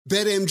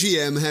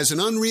BetMGM has an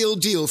unreal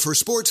deal for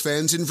sports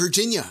fans in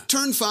Virginia.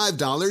 Turn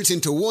 $5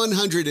 into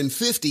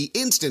 $150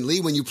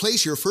 instantly when you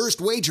place your first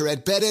wager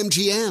at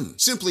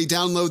BetMGM. Simply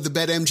download the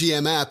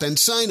BetMGM app and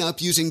sign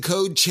up using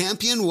code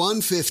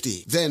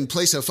CHAMPION150. Then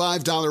place a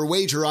 $5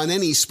 wager on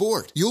any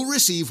sport. You'll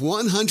receive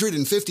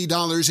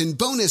 $150 in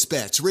bonus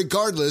bets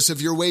regardless of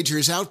your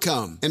wager's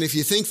outcome. And if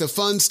you think the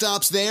fun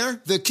stops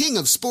there, the King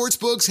of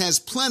Sportsbooks has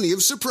plenty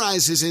of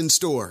surprises in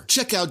store.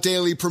 Check out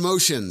daily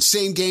promotions,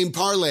 same-game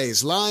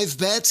parlays, live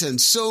bets,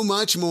 and so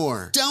much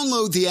more.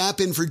 Download the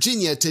app in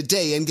Virginia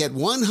today and get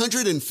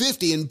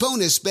 $150 in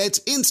bonus bets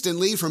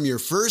instantly from your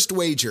first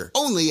wager.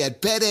 Only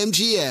at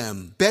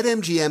BetMGM.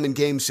 BetMGM and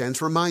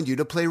GameSense remind you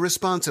to play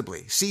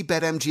responsibly. See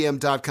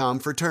BetMGM.com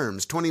for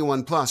terms.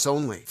 21 plus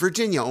only.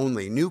 Virginia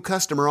only. New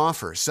customer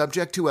offer.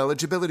 Subject to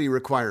eligibility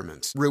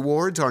requirements.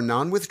 Rewards are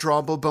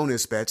non-withdrawable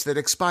bonus bets that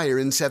expire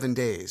in 7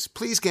 days.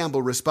 Please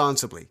gamble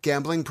responsibly.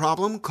 Gambling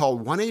problem? Call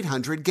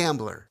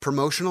 1-800-GAMBLER.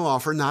 Promotional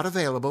offer not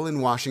available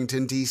in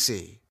Washington,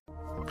 D.C.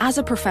 As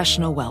a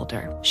professional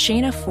welder,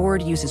 Shayna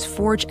Ford uses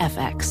Forge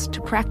FX to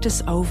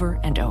practice over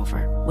and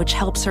over, which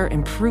helps her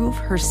improve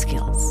her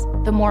skills.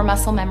 The more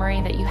muscle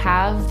memory that you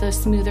have, the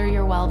smoother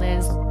your weld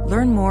is.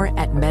 Learn more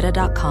at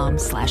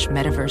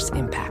meta.com/metaverse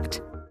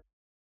impact.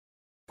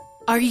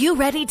 Are you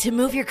ready to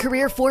move your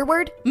career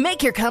forward?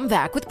 Make your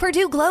comeback with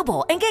Purdue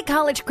Global and get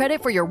college credit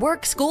for your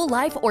work, school,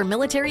 life, or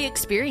military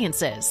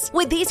experiences.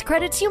 With these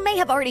credits, you may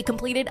have already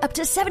completed up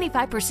to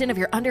 75% of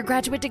your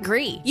undergraduate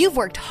degree. You've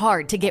worked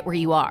hard to get where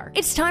you are.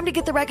 It's time to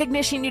get the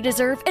recognition you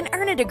deserve and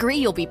earn a degree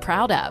you'll be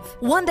proud of.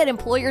 One that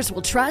employers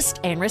will trust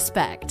and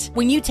respect.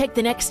 When you take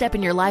the next step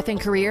in your life and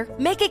career,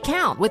 make it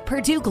count with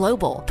Purdue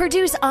Global,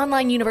 Purdue's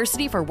online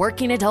university for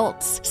working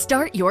adults.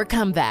 Start your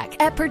comeback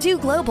at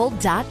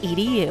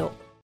purdueglobal.edu.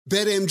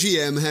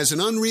 BetMGM has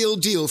an unreal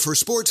deal for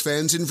sports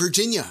fans in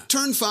Virginia.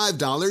 Turn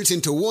 $5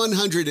 into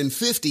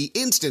 $150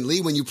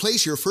 instantly when you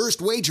place your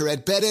first wager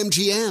at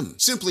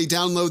BetMGM. Simply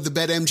download the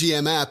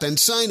BetMGM app and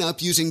sign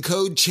up using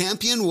code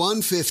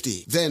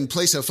CHAMPION150. Then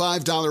place a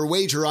 $5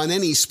 wager on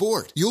any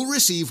sport. You'll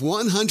receive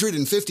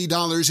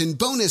 $150 in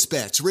bonus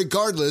bets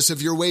regardless of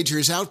your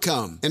wager's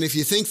outcome. And if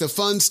you think the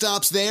fun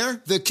stops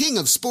there, the King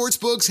of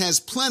Sportsbooks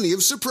has plenty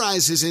of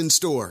surprises in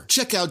store.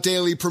 Check out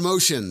daily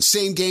promotions,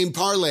 same-game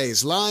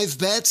parlays, live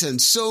bets,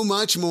 and so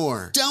much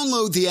more.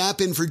 Download the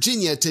app in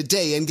Virginia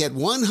today and get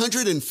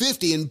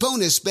 $150 in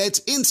bonus bets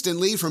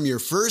instantly from your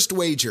first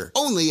wager.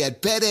 Only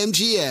at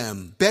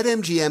BetMGM.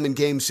 BetMGM and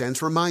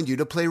GameSense remind you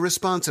to play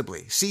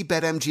responsibly. See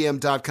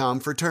BetMGM.com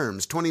for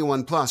terms.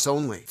 21 plus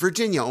only.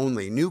 Virginia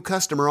only. New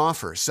customer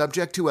offer.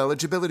 Subject to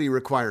eligibility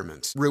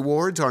requirements.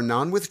 Rewards are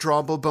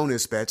non-withdrawable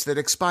bonus bets that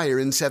expire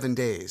in 7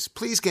 days.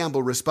 Please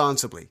gamble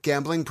responsibly.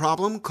 Gambling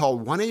problem? Call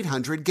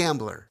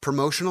 1-800-GAMBLER.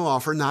 Promotional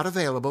offer not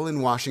available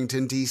in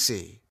Washington,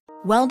 D.C.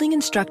 Welding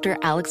instructor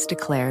Alex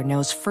DeClaire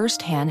knows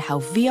firsthand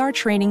how VR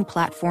training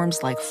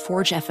platforms like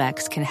Forge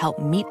FX can help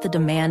meet the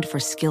demand for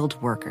skilled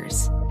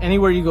workers.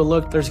 Anywhere you go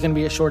look, there's going to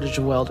be a shortage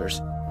of welders.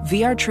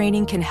 VR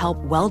training can help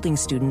welding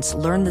students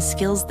learn the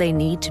skills they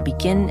need to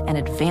begin and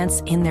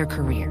advance in their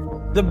career.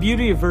 The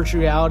beauty of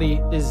virtual reality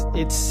is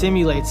it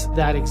simulates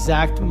that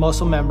exact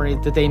muscle memory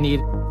that they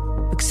need.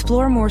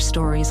 Explore more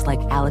stories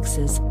like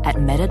Alex's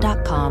at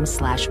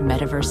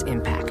meta.com/metaverse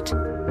impact.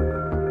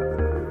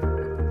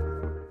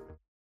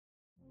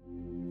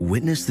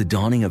 Witness the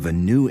dawning of a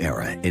new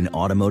era in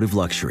automotive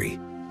luxury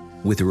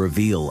with a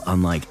reveal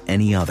unlike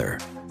any other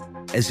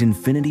as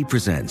Infiniti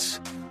presents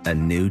a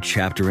new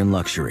chapter in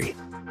luxury,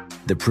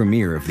 the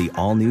premiere of the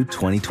all-new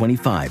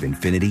 2025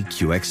 Infiniti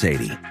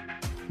QX80.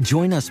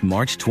 Join us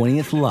March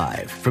 20th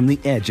live from the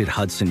Edge at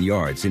Hudson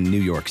Yards in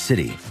New York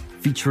City,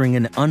 featuring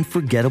an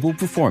unforgettable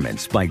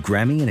performance by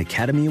Grammy and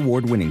Academy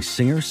Award-winning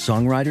singer,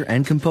 songwriter,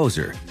 and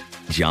composer,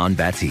 Jon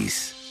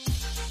Batiste.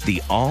 The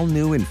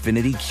all-new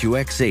Infiniti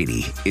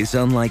QX80 is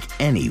unlike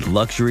any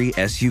luxury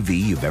SUV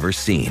you've ever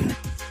seen.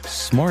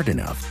 Smart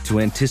enough to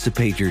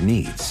anticipate your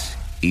needs,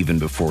 even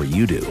before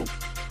you do.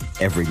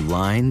 Every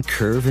line,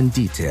 curve, and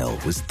detail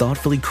was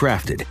thoughtfully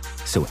crafted,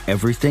 so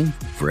everything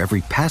for every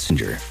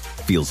passenger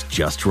feels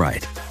just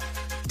right.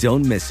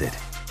 Don't miss it.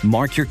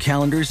 Mark your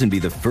calendars and be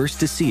the first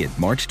to see it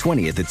March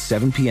 20th at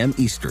 7 p.m.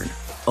 Eastern,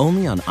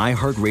 only on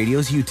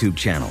iHeartRadio's YouTube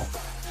channel.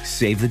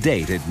 Save the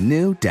date at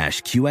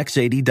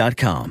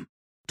new-QX80.com.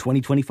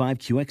 2025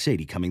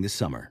 QX80 coming this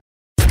summer.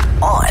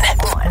 On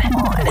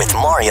with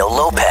Mario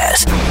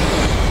Lopez.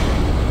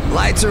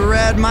 Lights are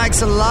red,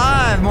 mics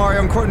alive.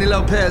 Mario and Courtney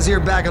Lopez here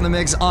back on the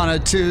mix on a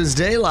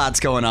Tuesday. Lots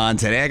going on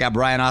today. I got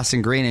Brian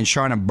Austin Green and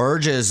Sharna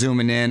Burgess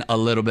zooming in a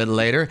little bit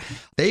later.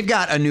 They've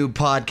got a new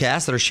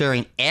podcast that are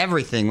sharing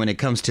everything when it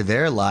comes to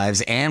their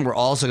lives. And we're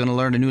also going to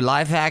learn a new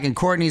life hack in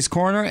Courtney's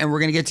Corner. And we're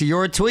going to get to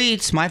your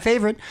tweets, my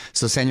favorite.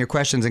 So send your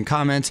questions and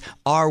comments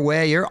our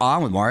way. You're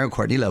on with Mario and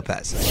Courtney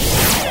Lopez.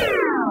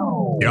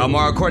 You're on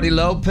Mario Courtney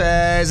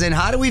Lopez, and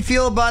how do we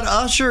feel about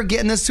Usher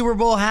getting the Super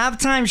Bowl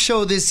halftime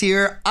show this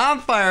year? I'm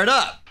fired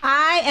up.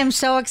 I am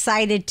so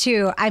excited,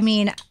 too. I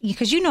mean,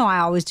 because you know I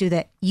always do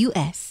that.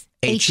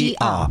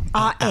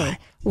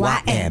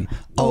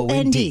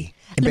 USHERRAYMOND.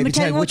 Let me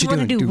tell you what you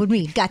want to do with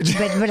me. Got you,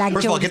 but I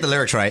First of all, get the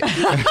lyrics right.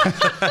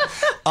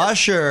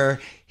 Usher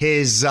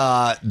has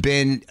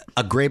been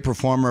a great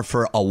performer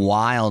for a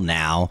while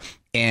now.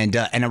 And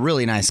a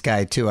really nice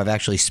guy, too. I've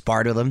actually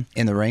sparred with him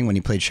in the ring when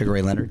he played Sugar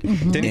Ray Leonard.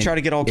 Didn't he try to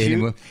get all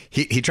cute?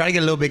 He tried to get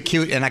a little bit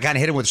cute, and I kind of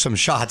hit him with some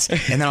shots.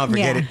 And then I'll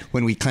forget it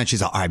when we clinch.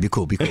 He's like, all right, be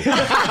cool, be cool.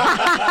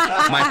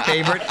 My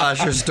favorite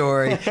Usher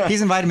story.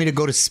 He's invited me to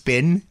go to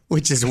Spin,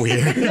 which is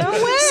weird. No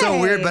way. So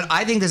weird, but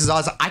I think this is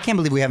awesome. I can't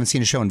believe we haven't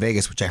seen a show in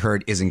Vegas, which I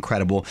heard is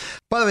incredible.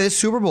 By the way, this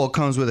Super Bowl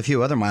comes with a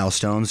few other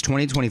milestones.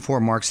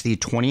 2024 marks the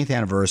 20th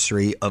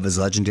anniversary of his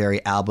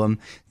legendary album,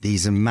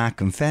 These Are My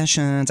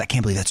Confessions. I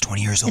can't believe that's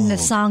 20 years old. And the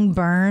song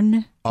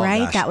Burn,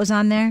 right? Gosh. That was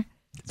on there.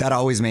 That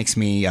always makes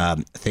me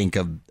think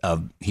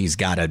of he's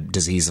got a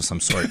disease of some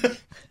sort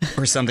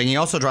or something. He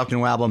also dropped a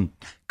new album,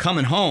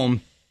 Coming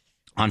Home,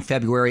 on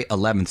February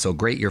 11th. So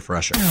great year for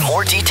Usher.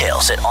 More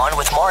details at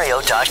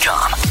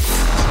onwithmario.com.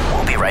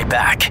 We'll be right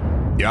back.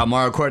 Yeah, I'm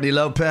Mario Courtney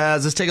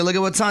Lopez. Let's take a look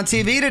at what's on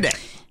TV today.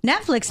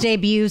 Netflix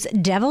debuts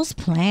Devil's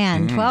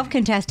Plan. 12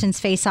 contestants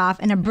face off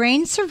in a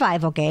brain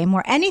survival game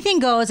where anything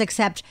goes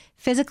except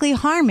physically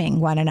harming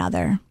one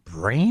another.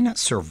 Brain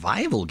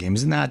survival game.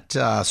 Isn't that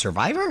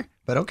Survivor?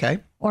 But okay.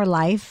 Or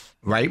life.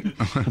 Right.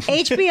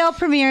 HBO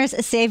premieres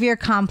Savior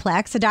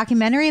Complex, a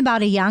documentary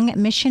about a young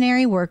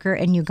missionary worker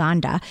in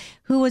Uganda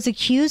who was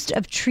accused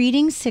of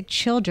treating sick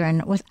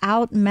children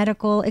without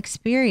medical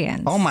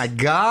experience. Oh my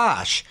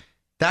gosh.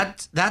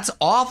 That's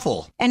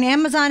awful. And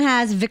Amazon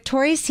has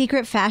Victoria's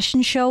Secret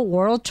Fashion Show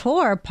World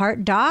Tour,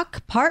 part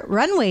doc, part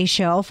runway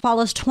show,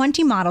 follows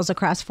 20 models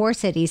across 4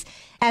 cities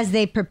as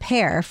they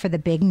prepare for the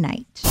big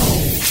night.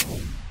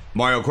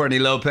 Mario Courtney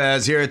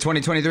Lopez here at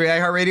 2023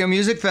 iHeartRadio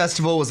Music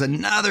Festival was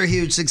another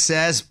huge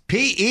success.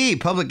 P.E.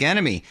 Public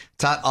Enemy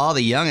taught all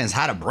the youngins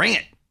how to bring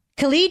it.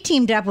 Khalid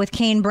teamed up with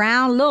Kane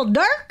Brown. Lil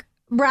Durk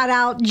brought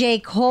out J.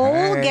 Cole.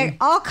 Hey. Get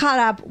all caught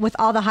up with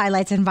all the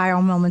highlights and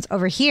viral moments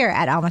over here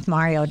at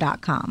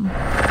onwithmario.com.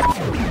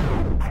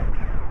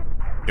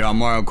 Yo, I'm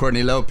Mario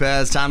Courtney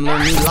Lopez. Time to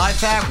learn a new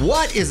life hack.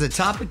 What is the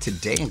topic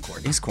today in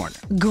Courtney's Corner?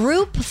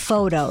 Group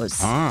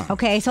photos.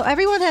 Okay, so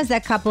everyone has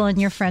that couple in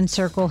your friend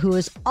circle who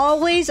is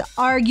always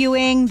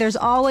arguing. There's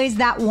always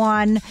that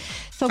one.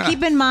 So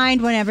keep in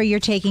mind whenever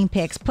you're taking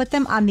pics, put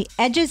them on the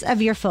edges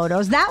of your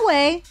photos. That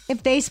way,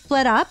 if they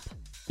split up,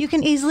 you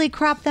can easily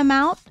crop them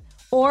out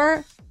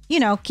or,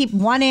 keep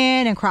one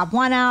in and crop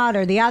one out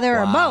or the other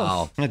or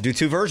both. Do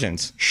 2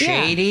 versions.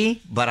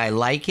 Shady, but I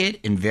like it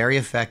and very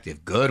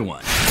effective. Good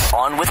one.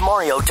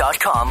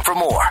 OnWithMario.com for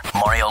more.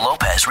 Mario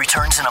Lopez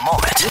returns in a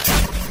moment.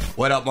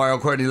 What up, Mario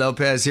Courtney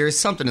Lopez here.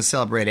 Something to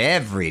celebrate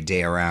every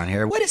day around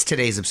here. What is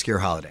today's obscure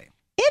holiday?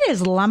 It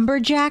is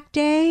Lumberjack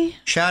Day.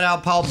 Shout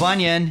out Paul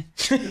Bunyan.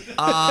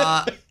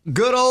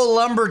 Good old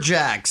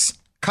lumberjacks.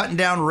 Cutting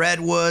down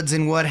redwoods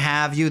and what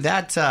have you.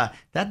 That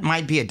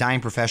might be a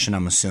dying profession,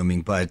 I'm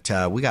assuming, but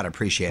we got to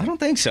appreciate it. I don't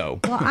think so.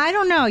 Well, I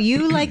don't know.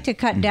 You like to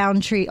cut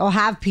down trees or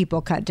have people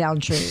cut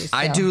down trees. So.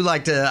 I do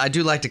like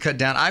to cut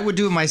down. I would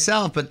do it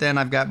myself, but then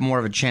I've got more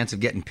of a chance of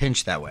getting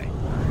pinched that way.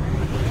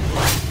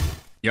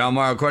 Yo, I'm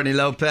Mario Courtney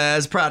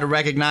Lopez, proud to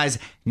recognize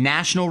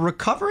National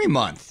Recovery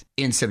Month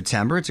in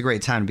September. It's a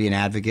great time to be an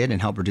advocate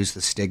and help reduce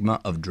the stigma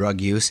of drug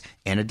use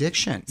and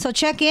addiction. So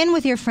check in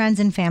with your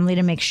friends and family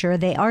to make sure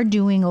they are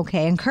doing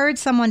okay. Encourage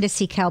someone to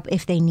seek help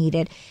if they need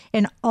it.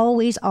 And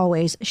always,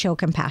 always show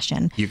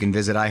compassion. You can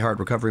visit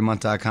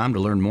iHeartRecoveryMonth.com to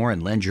learn more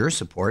and lend your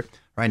support.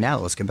 Right now,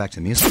 let's get back to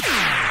the music.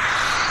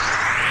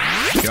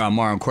 Yo, I'm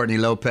Mario Courtney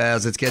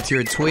Lopez. Let's get to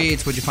your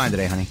tweets. What'd you find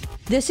today, honey?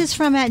 This is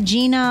from at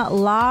Gina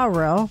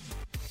Lauro.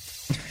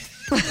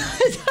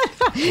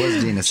 What's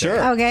Gina say?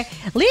 Sure. Okay.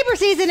 Libra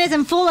season is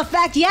in full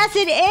effect. Yes,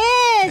 it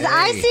is. Hey.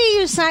 I see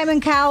you,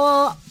 Simon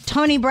Cowell,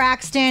 Tony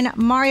Braxton,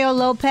 Mario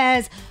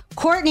Lopez,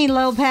 Courtney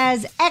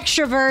Lopez,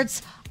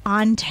 extroverts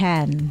on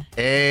 10.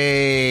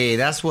 Hey,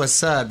 that's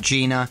what's up,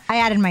 Gina. I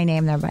added my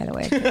name there, by the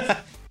way.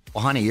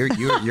 Well, honey,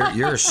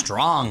 you're a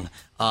strong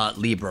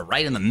Libra,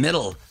 right in the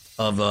middle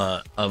of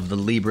the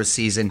Libra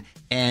season.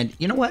 And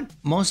you know what?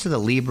 Most of the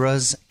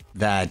Libras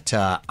that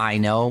I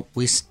know,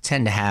 we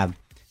tend to have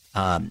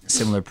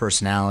similar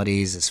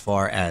personalities as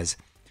far as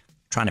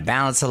trying to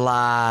balance a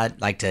lot,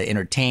 like to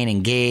entertain,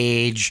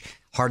 engage,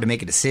 hard to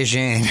make a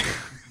decision.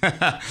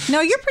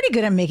 No, you're pretty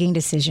good at making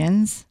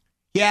decisions.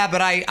 Yeah,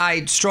 but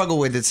I struggle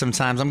with it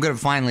sometimes. I'm good at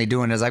finally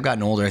doing it. As I've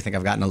gotten older, I think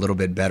I've gotten a little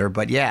bit better.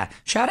 But yeah,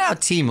 shout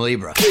out Team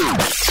Libra.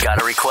 Got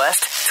a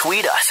request?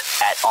 Tweet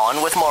us at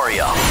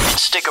OnWithMario.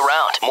 Stick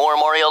around. More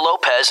Mario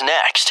Lopez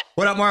next.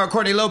 What up, Mario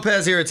Courtney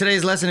Lopez here.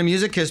 Today's lesson in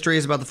music history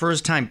is about the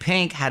first time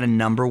Pink had a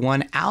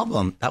 #1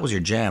 album. That was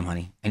your jam,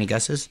 honey. Any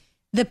guesses?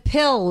 The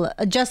Pill,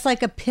 Just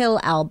Like a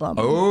Pill album.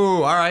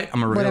 Oh, all right. I'm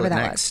going to reveal Whatever it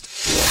that next.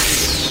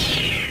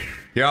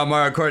 Yo, I'm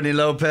Mario Courtney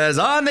Lopez.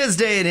 On this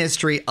day in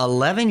history,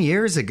 11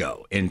 years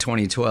ago, in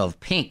 2012,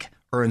 Pink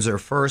earns her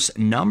first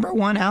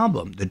 #1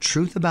 album, The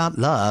Truth About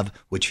Love,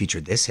 which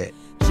featured this hit.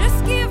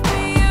 Just give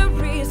me a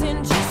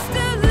reason, just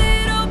a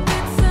little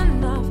bit's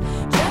enough.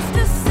 Just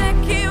a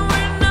second,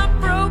 we're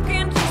not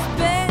broken, just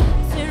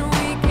bends, and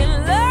we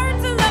can learn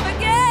to love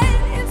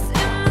again. It's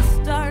in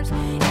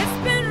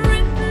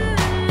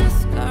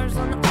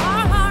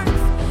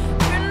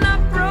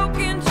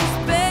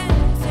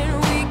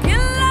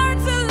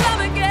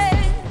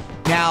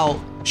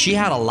She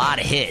had a lot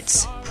of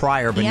hits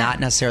prior, but not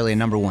necessarily a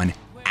number one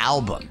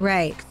album.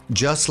 Right.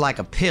 Just Like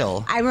a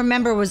Pill. I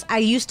remember I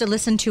used to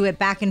listen to it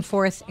back and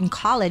forth in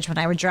college when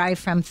I would drive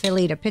from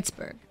Philly to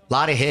Pittsburgh. A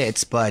lot of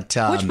hits, but...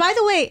 which, by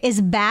the way,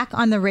 is back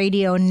on the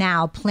radio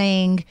now,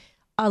 playing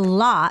a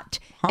lot.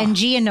 And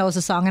Gia knows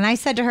the song. And I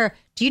said to her,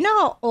 do you know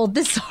how old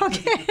this song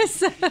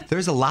is?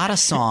 There's a lot of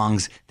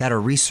songs that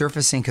are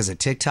resurfacing because of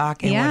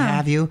TikTok and what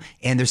have you.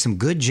 And there's some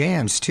good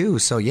jams, too.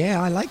 So,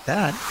 yeah, I like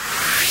that.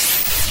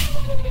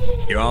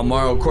 You're on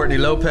Mario Courtney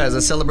Lopez.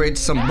 Let's celebrate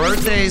some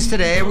birthdays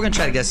today. We're going to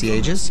try to guess the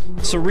ages.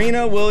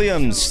 Serena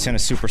Williams,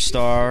 tennis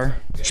superstar.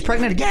 She's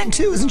pregnant again,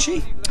 too, isn't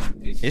she?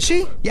 Is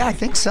she? Yeah, I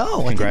think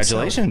so.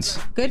 Congratulations.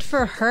 Good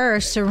for her.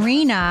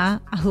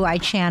 Serena, who I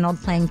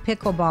channeled playing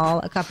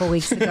pickleball a couple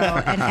weeks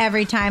ago, and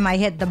every time I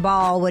hit the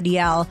ball would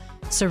yell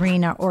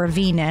Serena or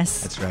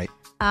Venus. That's right.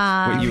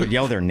 Wait, you would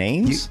yell their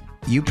names?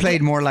 You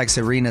played more like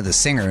Serena the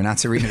singer, not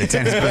Serena the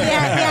tennis player.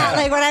 Yeah,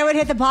 like when I would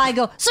hit the ball, I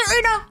go,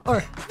 Serena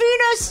or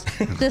Venus,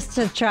 just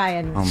to try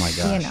and, oh my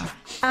gosh. you know.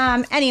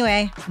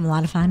 Anyway, a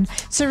lot of fun.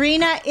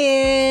 Serena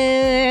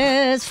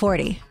is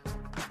 40.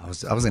 I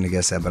was going to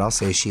guess that, but I'll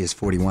say she is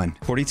 41.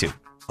 42.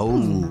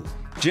 Oh.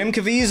 Jim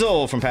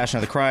Caviezel from Passion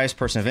of the Christ,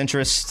 Person of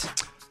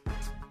Interest.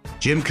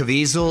 Jim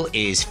Caviezel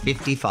is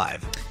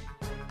 55.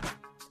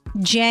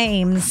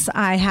 James,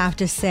 I have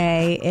to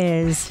say,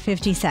 is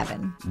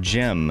 57.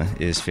 Jim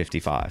is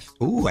 55.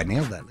 Ooh, I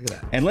nailed that. Look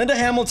at that. And Linda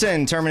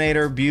Hamilton,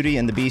 Terminator, Beauty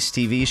and the Beast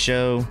TV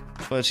show.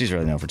 But she's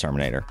really known for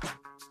Terminator.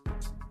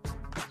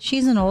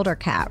 She's an older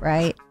cat,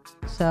 right?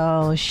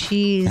 So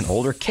she's an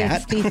older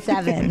cat?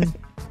 67. I'm going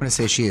to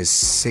say she is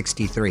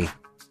 63.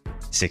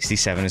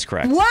 67 is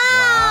correct.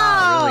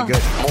 Wow! Really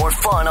good. More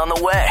fun on the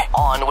way.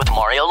 On with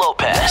Mario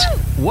Lopez.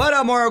 What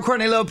up, Mario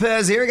Courtney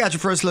Lopez? Here we got your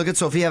first look at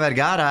Sofia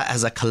Vergara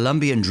as a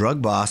Colombian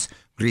drug boss,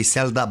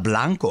 Griselda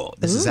Blanco.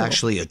 This is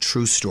actually a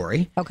true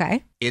story.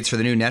 Okay. It's for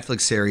the new Netflix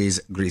series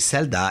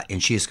Griselda,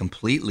 and she is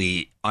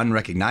completely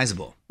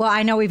unrecognizable. Well,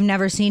 I know we've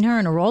never seen her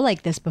in a role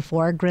like this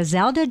before.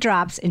 Griselda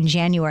drops in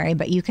January,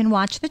 but you can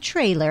watch the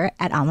trailer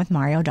at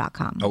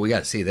onwithmario.com. Oh, we got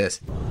to see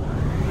this.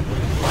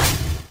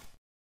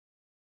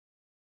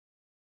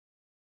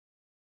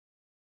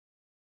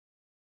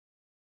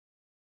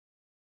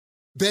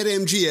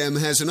 BetMGM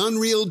has an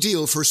unreal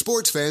deal for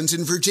sports fans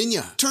in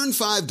Virginia. Turn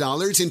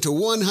 $5 into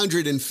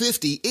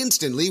 $150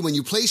 instantly when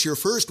you place your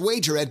first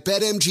wager at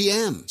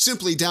BetMGM.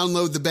 Simply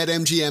download the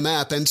BetMGM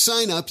app and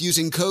sign up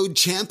using code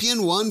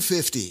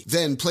CHAMPION150.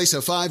 Then place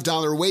a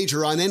 $5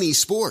 wager on any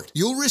sport.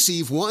 You'll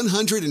receive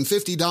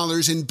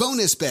 $150 in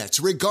bonus bets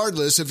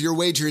regardless of your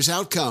wager's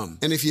outcome.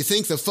 And if you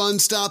think the fun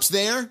stops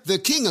there, the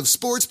King of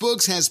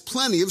Sportsbooks has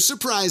plenty of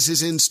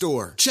surprises in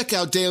store. Check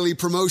out daily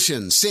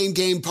promotions,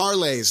 same-game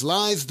parlays,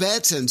 live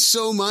bets, and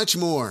so much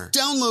more.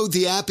 Download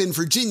the app in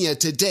Virginia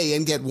today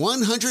and get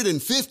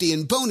 $150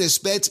 in bonus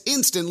bets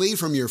instantly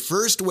from your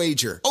first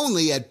wager.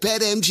 Only at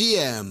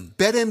BetMGM.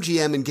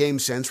 BetMGM and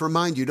GameSense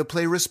remind you to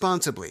play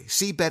responsibly.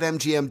 See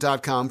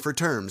BetMGM.com for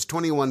terms.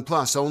 21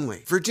 plus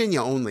only.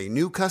 Virginia only.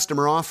 New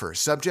customer offer.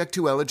 Subject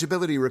to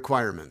eligibility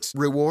requirements.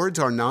 Rewards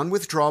are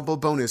non-withdrawable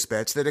bonus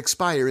bets that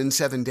expire in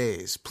 7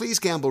 days. Please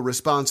gamble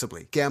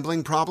responsibly.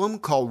 Gambling problem?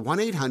 Call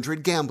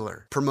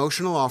 1-800-GAMBLER.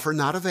 Promotional offer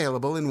not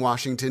available in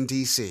Washington,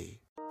 D.C.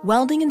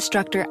 Welding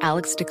instructor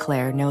Alex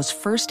DeClaire knows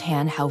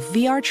firsthand how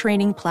VR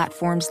training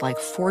platforms like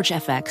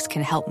ForgeFX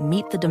can help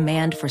meet the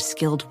demand for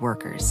skilled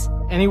workers.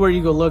 Anywhere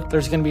you go look,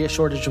 there's going to be a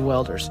shortage of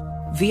welders.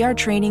 VR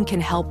training can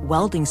help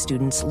welding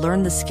students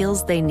learn the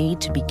skills they need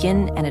to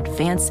begin and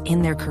advance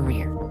in their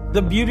career.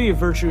 The beauty of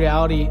virtual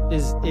reality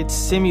is it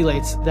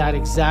simulates that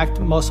exact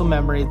muscle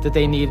memory that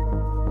they need.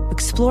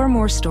 Explore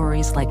more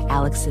stories like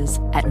Alex's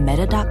at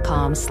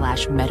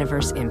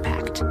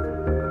meta.com/metaverseimpact.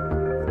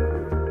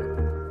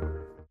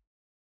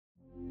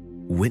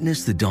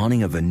 Witness the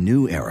dawning of a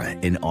new era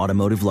in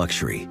automotive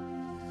luxury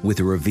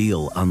with a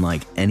reveal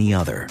unlike any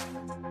other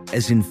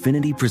as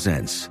Infiniti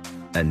presents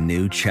a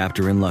new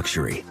chapter in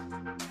luxury,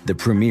 the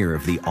premiere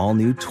of the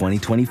all-new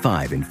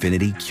 2025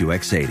 Infiniti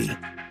QX80.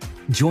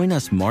 Join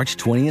us March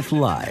 20th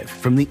live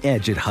from the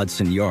Edge at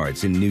Hudson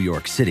Yards in New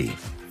York City,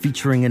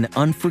 featuring an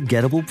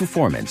unforgettable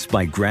performance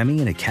by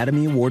Grammy and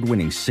Academy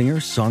Award-winning singer,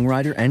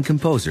 songwriter, and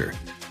composer,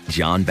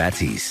 Jon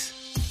Batiste.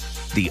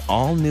 The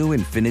all-new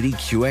Infiniti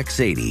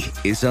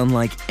QX80 is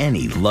unlike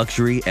any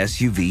luxury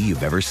SUV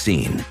you've ever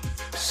seen.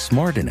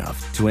 Smart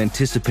enough to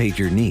anticipate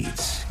your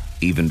needs,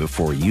 even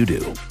before you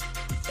do.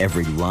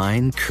 Every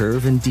line,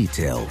 curve, and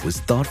detail was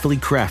thoughtfully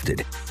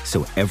crafted,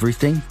 so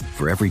everything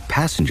for every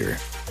passenger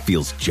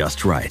feels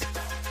just right.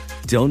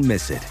 Don't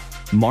miss it.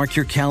 Mark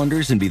your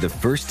calendars and be the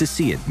first to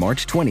see it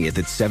March 20th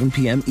at 7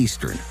 p.m.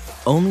 Eastern,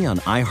 only on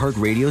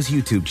iHeartRadio's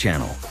YouTube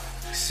channel.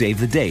 Save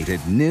the date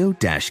at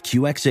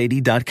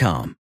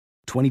new-QX80.com.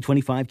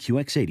 2025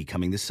 QX80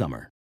 coming this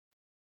summer.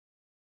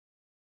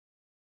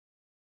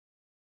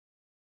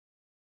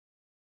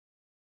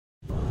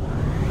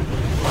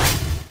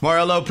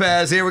 Mario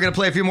Lopez here. We're going to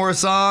play a few more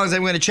songs,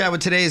 and we're going to chat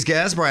with today's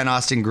guest, Brian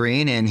Austin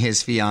Green, and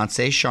his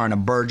fiancée, Sharna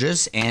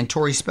Burgess, and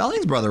Tori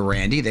Spelling's brother,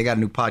 Randy. They got a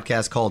new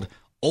podcast called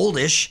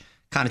Oldish,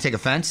 kind of take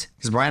offense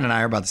because Brian and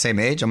I are about the same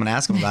age. I'm going to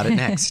ask him about it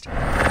next.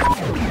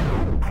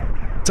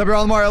 What's up,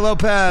 y'all? Mario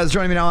Lopez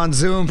joining me now on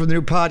Zoom from the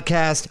new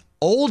podcast,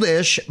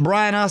 Oldish.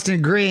 Brian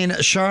Austin Green,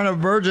 Sharna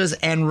Burgess,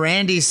 and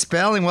Randy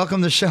Spelling. Welcome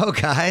to the show,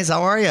 guys.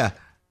 How are you?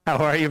 How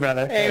are you,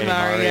 brother? Hey,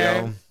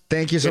 Mario.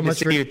 Thank you so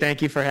much for you.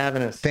 Thank you for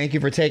having us. Thank you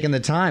for taking the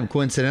time.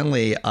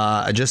 Coincidentally,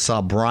 I just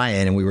saw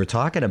Brian and we were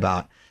talking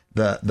about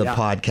the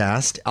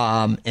podcast,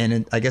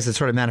 and I guess it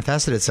sort of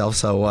manifested itself.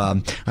 So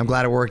I'm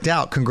glad it worked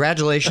out.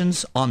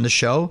 Congratulations on the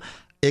show.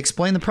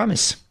 Explain the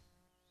premise.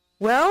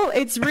 Well,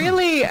 it's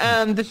really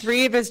the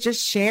three of us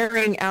just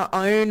sharing our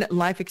own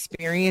life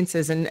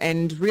experiences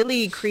and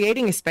really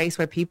creating a space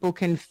where people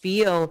can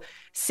feel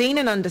seen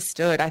and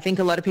understood. I think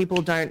a lot of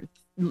people don't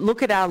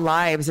look at our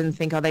lives and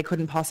think, oh, they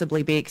couldn't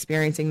possibly be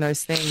experiencing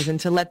those things. And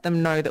to let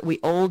them know that we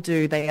all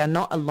do, they are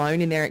not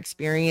alone in their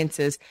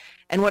experiences.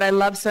 And what I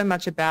love so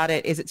much about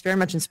it is it's very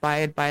much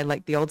inspired by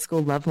like the old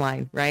school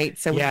Loveline, right?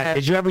 So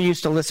did you ever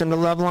used to listen to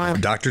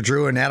Loveline? Dr.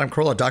 Drew and Adam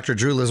Carolla. Dr.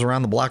 Drew lives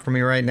around the block from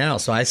me right now,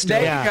 so I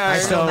still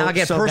now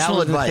get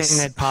personal advice. The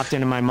thing that popped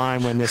into my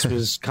mind when this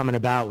was coming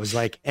about was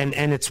like, and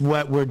it's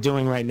what we're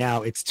doing right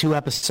now. It's 2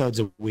 episodes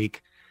a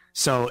week.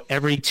 So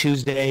every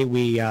Tuesday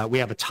we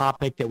have a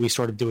topic that we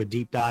sort of do a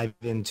deep dive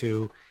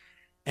into,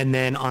 and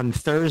then on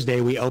Thursday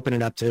we open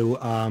it up to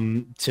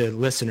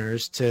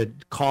listeners to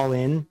call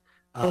in.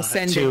 We'll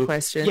send in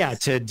questions. Yeah,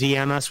 to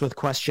DM us with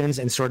questions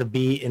and sort of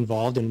be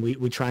involved, and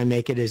we try and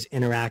make it as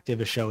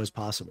interactive a show as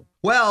possible.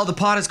 Well, the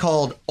pod is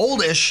called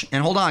Oldish,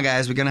 and hold on,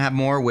 guys, we're going to have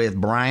more with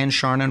Brian,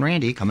 Sharna, and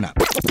Randy coming up.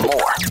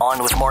 More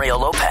On with Mario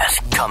Lopez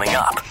coming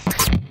up.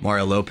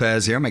 Mario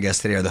Lopez here. My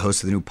guests today are the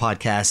hosts of the new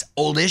podcast,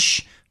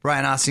 Oldish.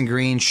 Brian Austin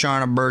Green,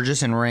 Sharna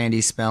Burgess, and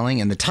Randy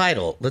Spelling. And the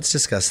title, let's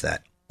discuss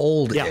that,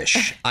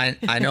 Oldish. Yeah.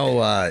 I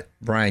know,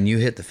 Brian, you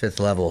hit the 5th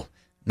level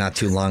not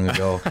too long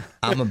ago.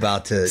 I'm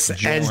about to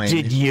join. As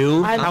did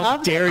you. How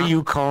dare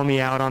you call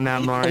me out on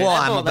that, Mario?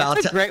 Well,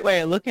 that's a great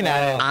way of looking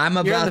at it. I'm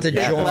about to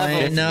join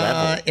in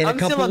a couple weeks. I'm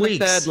still on the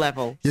 3rd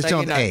level. Just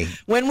so don't. Hey,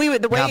 when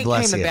the way it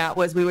came about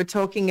was we were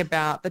talking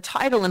about the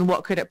title and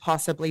what could it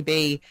possibly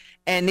be.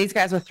 And these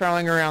guys were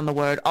throwing around the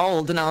word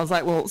old. And I was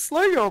like, well,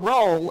 slow your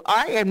roll.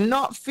 I am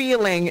not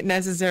feeling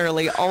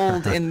necessarily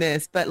old in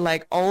this, but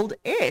like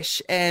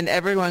old-ish. And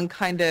everyone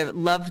kind of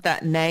loved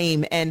that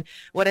name. And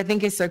what I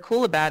think is so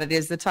cool about it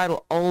is the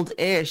title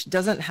old-ish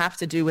doesn't have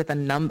to do with a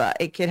number.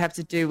 It could have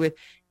to do with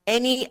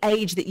any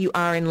age that you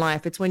are in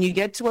life. It's when you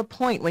get to a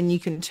point when you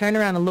can turn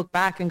around and look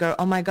back and go,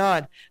 oh my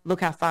God, look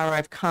how far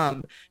I've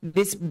come.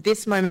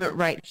 This moment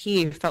right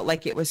here felt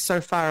like it was so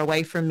far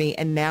away from me,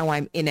 and now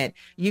I'm in it.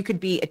 You could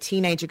be a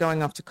teenager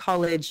going off to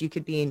college. You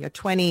could be in your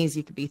 20s.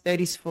 You could be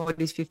 30s,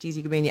 40s, 50s.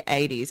 You could be in your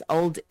 80s.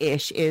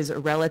 Old-ish is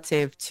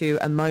relative to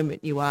a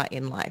moment you are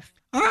in life.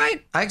 All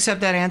right. I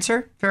accept that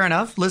answer. Fair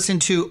enough. Listen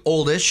to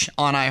Oldish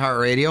on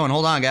iHeartRadio. And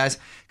hold on, guys.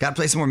 Got to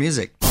play some more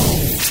music.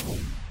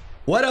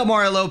 What up,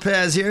 Mario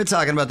Lopez here,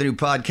 talking about the new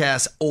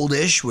podcast,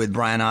 Oldish, with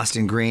Brian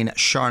Austin Green,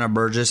 Sharna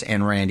Burgess,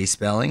 and Randy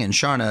Spelling. And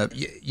Sharna,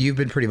 you've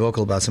been pretty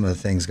vocal about some of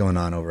the things going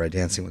on over at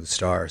Dancing with the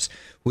Stars.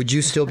 Would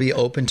you still be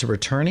open to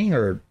returning,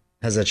 or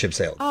has that ship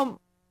sailed?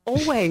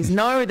 Always.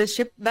 No,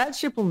 that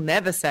ship will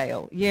never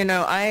sail. You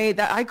know,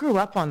 I grew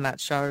up on that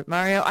show,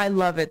 Mario. I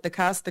love it. The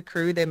cast, the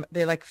crew,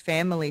 they're like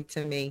family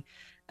to me.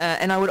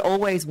 And I would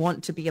always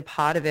want to be a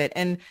part of it.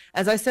 And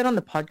as I said on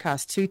the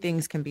podcast, 2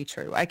 things can be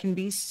true. I can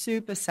be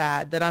super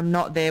sad that I'm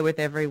not there with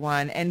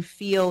everyone and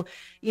feel,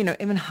 you know,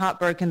 even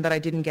heartbroken that I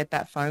didn't get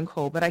that phone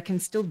call, but I can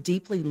still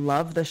deeply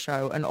love the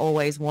show and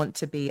always want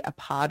to be a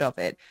part of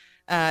it.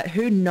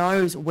 Who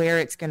knows where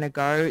it's going to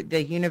go?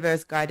 The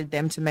universe guided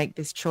them to make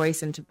this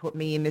choice and to put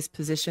me in this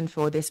position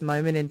for this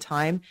moment in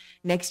time.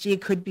 Next year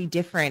could be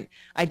different.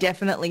 I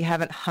definitely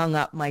haven't hung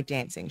up my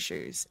dancing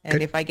shoes.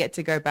 And if I get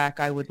to go back,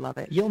 I would love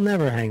it. You'll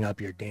never hang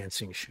up your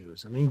dancing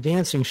shoes. I mean,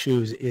 dancing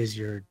shoes is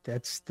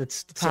that's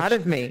part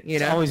of me. You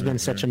know, it's always been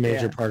such a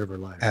major part of her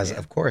life.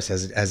 Of course,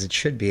 as it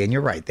should be. And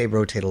you're right. They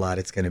rotate a lot.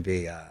 It's going to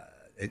be,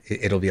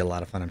 it'll be a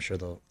lot of fun. I'm sure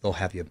they'll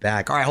have you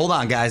back. All right, hold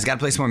on, guys. Got to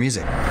play some more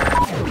music.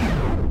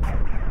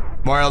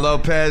 Mario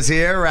Lopez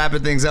here,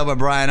 wrapping things up with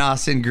Brian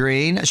Austin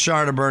Green,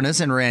 Sharna Burgess,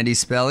 and Randy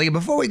Spelling.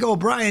 Before we go,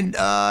 Brian,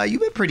 you've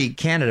been pretty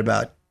candid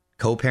about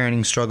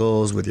co-parenting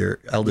struggles with your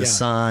eldest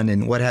son,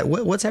 and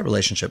what's that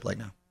relationship like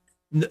now?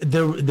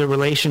 The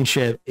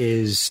relationship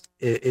is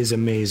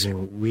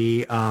amazing.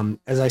 We,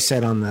 as I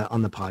said on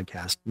the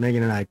podcast,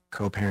 Megan and I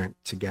co-parent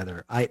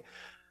together. I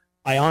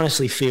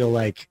honestly feel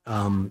like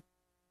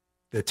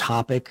the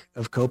topic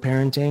of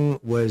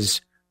co-parenting was,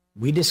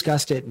 we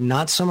discussed it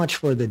not so much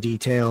for the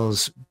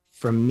details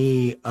from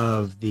me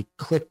of the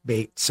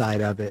clickbait side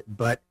of it,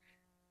 but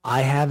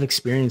I have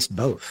experienced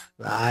both.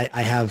 I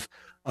have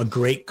a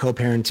great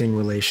co-parenting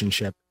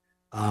relationship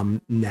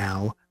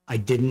now. I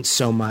didn't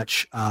so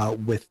much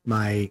with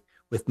my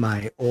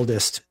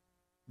oldest,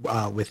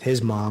 with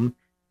his mom.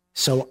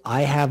 So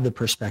I have the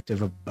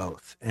perspective of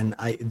both. And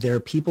there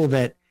are people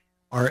that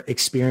are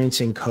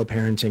experiencing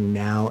co-parenting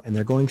now, and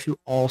they're going through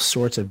all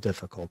sorts of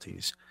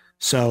difficulties.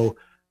 So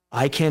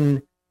I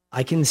can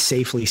I can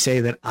safely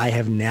say that I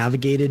have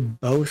navigated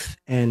both,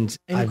 and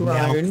I've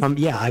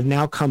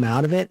now come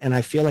out of it, and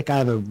I feel like I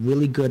have a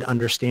really good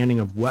understanding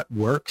of what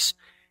works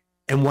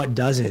and what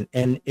doesn't.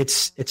 And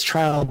it's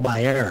trial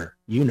by error.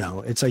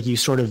 It's like you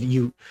sort of,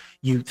 you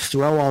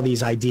throw all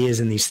these ideas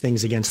and these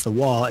things against the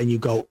wall and you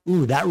go,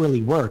 ooh, that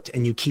really worked.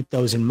 And you keep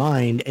those in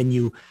mind and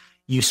you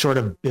sort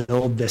of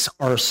build this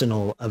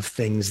arsenal of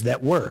things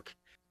that work.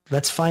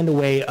 Let's find a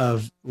way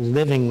of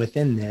living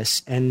within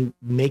this and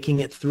making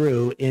it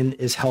through in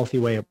as healthy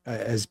way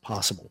as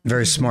possible.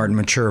 Very smart and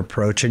mature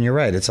approach. And you're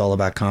right. It's all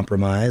about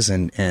compromise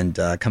and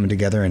coming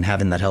together and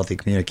having that healthy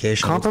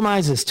communication.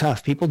 Compromise is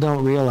tough. People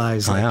don't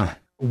realize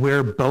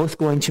we're both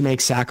going to make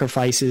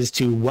sacrifices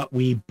to what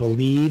we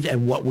believe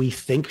and what we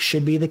think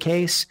should be the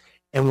case.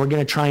 And we're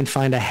going to try and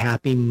find a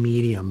happy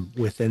medium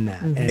within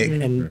that.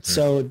 And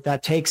so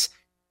that takes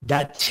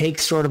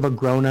sort of a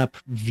grown-up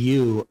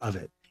view of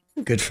it.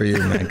 Good for you,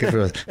 man. Good for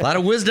you. A lot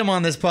of wisdom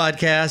on this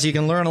podcast. You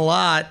can learn a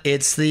lot.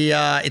 It's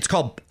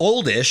called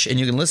Oldish, and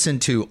you can listen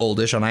to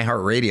Oldish on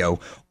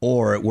iHeartRadio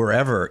or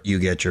wherever you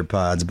get your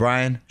pods.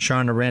 Brian,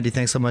 Sharna, Randy,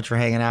 thanks so much for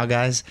hanging out,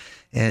 guys.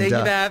 And thank you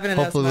for having us.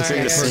 Hopefully we'll see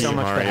you soon. So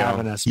much for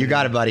having us. You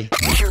got it, buddy.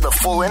 Hear the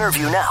full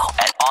interview now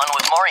at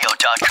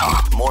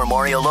onwithmario.com. More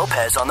Mario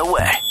Lopez on the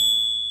way.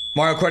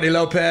 Mario Courtney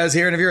Lopez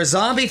here, and if you're a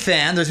zombie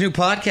fan, there's a new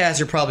podcast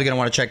you're probably going to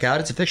want to check out.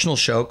 It's a fictional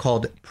show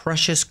called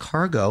Precious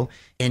Cargo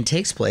and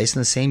takes place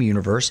in the same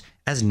universe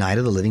as Night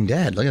of the Living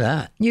Dead. Look at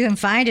that. You can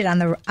find it on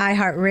the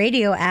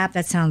iHeartRadio app.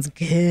 That sounds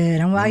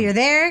good. And while you're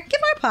there, give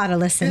our pod a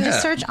listen.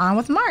 Just search On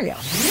With Mario.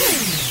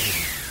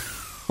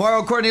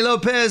 Mario Courtney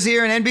Lopez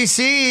here, and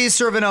NBC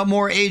serving up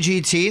more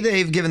AGT.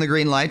 They've given the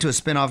green light to a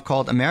spinoff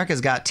called America's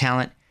Got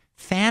Talent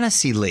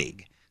Fantasy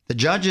League. The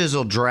judges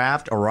will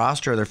draft a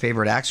roster of their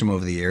favorite acts from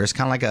over the years,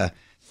 kind of like a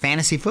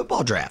fantasy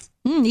football draft.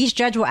 Each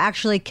judge will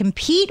actually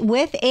compete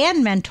with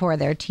and mentor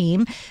their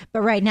team.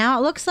 But right now,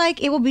 it looks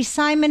like it will be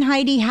Simon,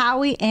 Heidi,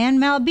 Howie, and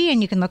Mel B,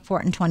 and you can look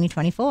for it in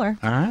 2024.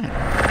 All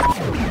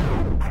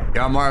right.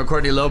 Got Mario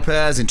Courtney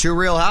Lopez and 2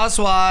 Real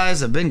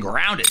Housewives have been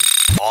grounded.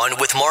 On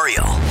with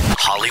Mario,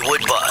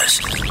 Hollywood Buzz.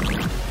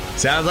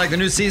 Sounds like the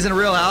new season of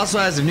Real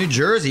Housewives of New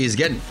Jersey is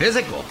getting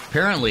physical.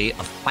 Apparently, a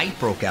fight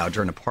broke out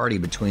during a party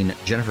between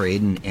Jennifer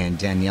Aiden and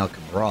Danielle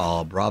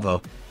Cabral.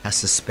 Bravo has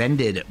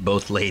suspended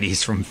both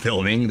ladies from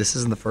filming. This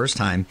isn't the first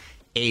time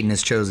Aiden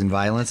has chosen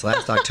violence.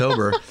 Last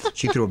October,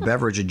 she threw a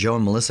beverage at Joe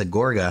and Melissa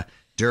Gorga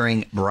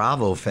during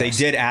Bravo Fest. They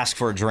did ask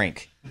for a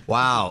drink.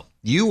 Wow.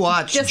 You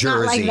watch Just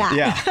Jersey. Not like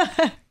that.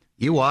 Yeah.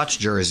 You watch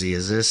Jersey.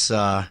 Is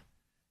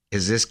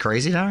this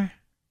crazy, Dara?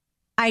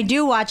 I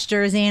do watch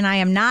Jersey, and I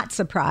am not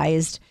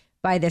surprised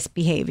by this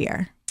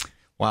behavior.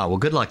 Wow. Well,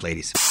 good luck,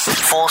 ladies.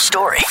 Full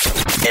story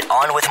at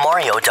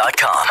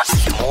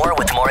onwithmario.com. More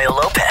with Mario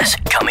Lopez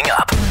coming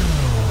up.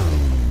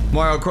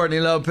 Mario Courtney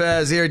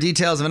Lopez here.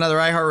 Details of another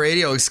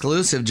iHeartRadio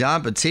exclusive.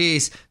 John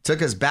Batiste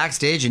took us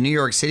backstage in New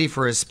York City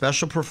for his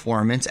special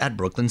performance at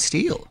Brooklyn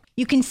Steel.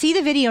 You can see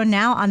the video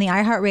now on the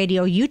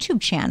iHeartRadio YouTube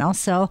channel,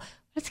 so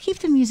let's keep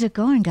the music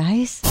going,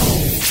 guys.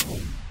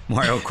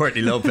 Mario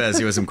Courtney Lopez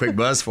here with some quick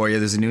buzz for you.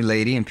 There's a new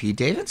lady in Pete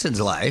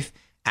Davidson's life.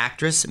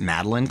 Actress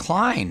Madeline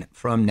Klein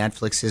from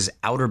Netflix's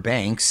Outer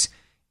Banks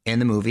in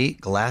the movie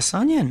Glass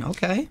Onion.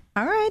 Okay.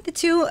 All right. The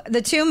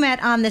two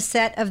met on the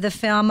set of the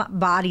film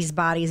Bodies,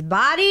 Bodies,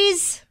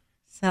 Bodies.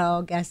 So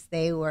I guess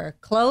they were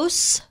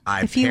close,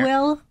 if you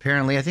will.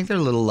 Apparently, I think they're a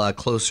little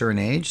closer in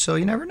age, so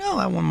you never know.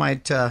 That one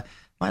might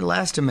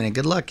last a minute.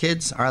 Good luck,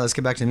 kids. All right, let's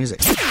get back to the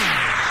music.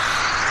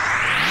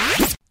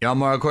 Y'all,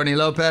 Mario Courtney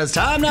Lopez.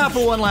 Time now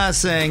for one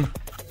last thing.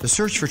 The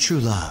search for true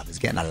love is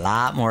getting a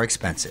lot more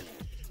expensive.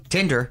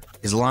 Tinder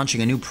is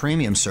launching a new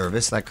premium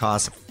service that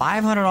costs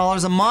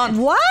 $500 a month.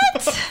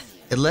 What?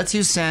 It lets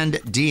you send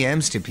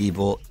DMs to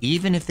people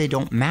even if they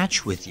don't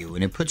match with you,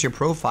 and it puts your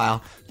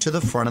profile to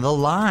the front of the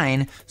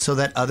line so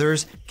that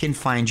others can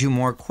find you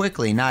more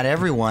quickly. Not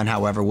everyone,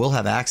 however, will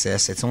have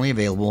access. It's only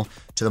available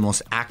to the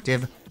most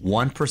active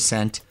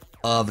 1%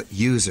 of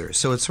users.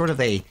 So it's sort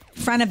of a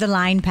front of the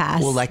line pass.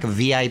 Well, like a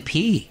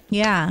VIP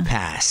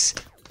pass.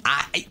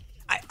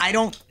 I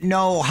don't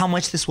know how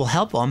much this will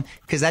help them,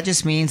 because that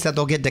just means that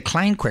they'll get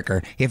declined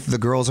quicker if the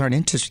girls aren't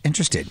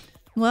interested.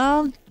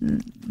 Well,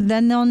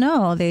 then they'll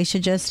know they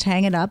should just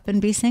hang it up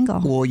and be single.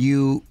 Well,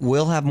 you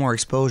will have more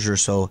exposure,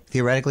 so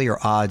theoretically your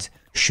odds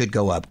should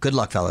go up. Good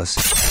luck, fellas.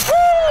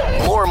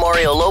 More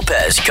Mario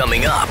Lopez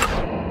coming up.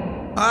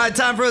 All right,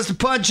 time for us to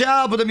punch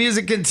out, but the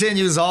music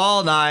continues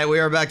all night. We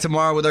are back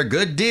tomorrow with our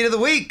good deed of the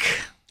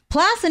week.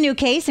 Plus a new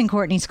case in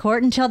Courtney's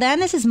court. Until then,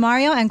 this is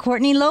Mario and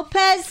Courtney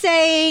Lopez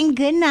saying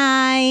good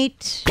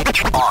night.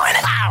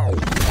 On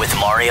with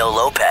Mario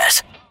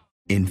Lopez.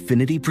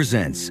 Infinity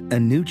presents a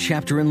new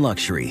chapter in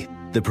luxury,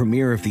 the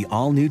premiere of the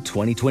all-new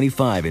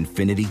 2025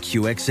 Infinity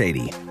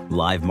QX80,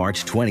 live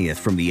March 20th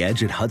from the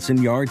Edge at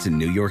Hudson Yards in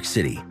New York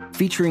City.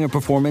 featuring a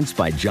performance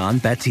by John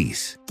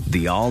Batiste.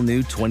 The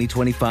all-new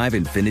 2025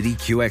 Infiniti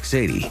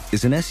QX80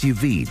 is an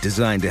SUV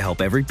designed to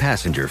help every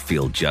passenger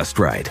feel just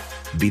right.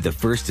 Be the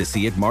first to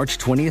see it March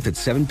 20th at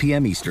 7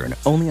 p.m. Eastern,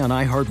 only on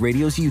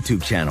iHeartRadio's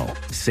YouTube channel.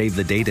 Save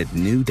the date at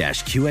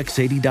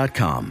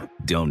new-QX80.com.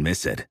 Don't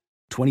miss it.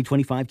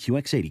 2025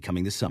 QX80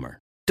 coming this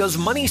summer. Does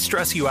money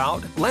stress you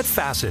out? Let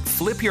Facet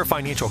flip your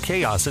financial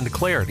chaos into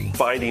clarity.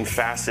 Finding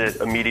Facet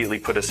immediately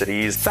put us at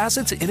ease.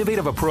 Facet's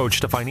innovative approach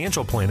to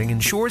financial planning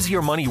ensures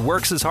your money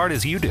works as hard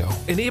as you do,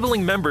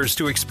 enabling members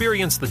to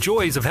experience the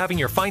joys of having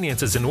your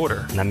finances in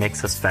order. And that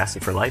makes us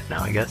Facet for life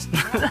now, I guess.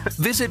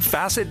 Visit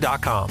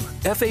Facet.com,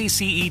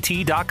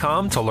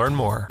 FACET.com to learn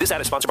more. This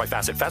ad is sponsored by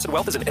Facet. Facet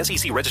Wealth is an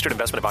SEC registered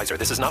investment advisor.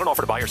 This is not an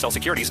offer to buy or sell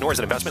securities, nor is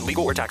it investment,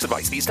 legal, or tax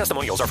advice. These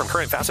testimonials are from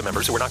current Facet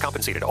members who are not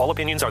compensated. All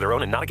opinions are their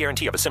own and not a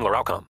guarantee of a similar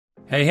outcome.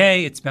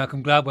 Hey, it's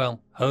Malcolm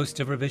Gladwell,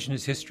 host of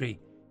Revisionist History.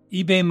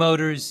 eBay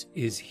Motors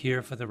is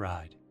here for the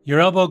ride.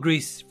 Your elbow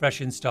grease, fresh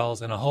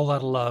installs, and a whole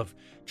lot of love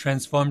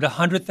transformed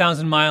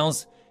 100,000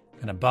 miles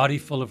and a body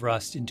full of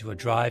rust into a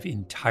drive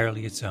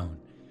entirely its own.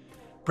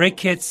 Brake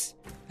kits,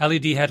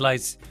 LED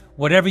headlights,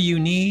 whatever you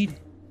need,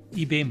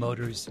 eBay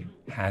Motors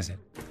has it.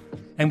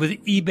 And with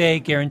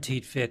eBay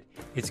Guaranteed Fit,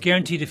 it's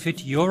guaranteed to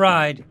fit your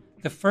ride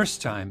the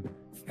first time,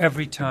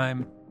 every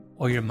time,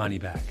 or your money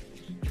back.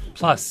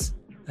 Plus,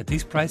 at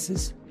these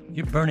prices,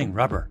 you're burning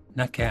rubber,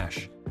 not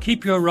cash.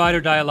 Keep your ride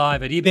or die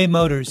alive at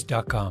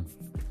ebaymotors.com.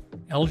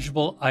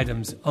 Eligible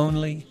items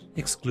only.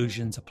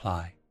 Exclusions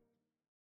apply.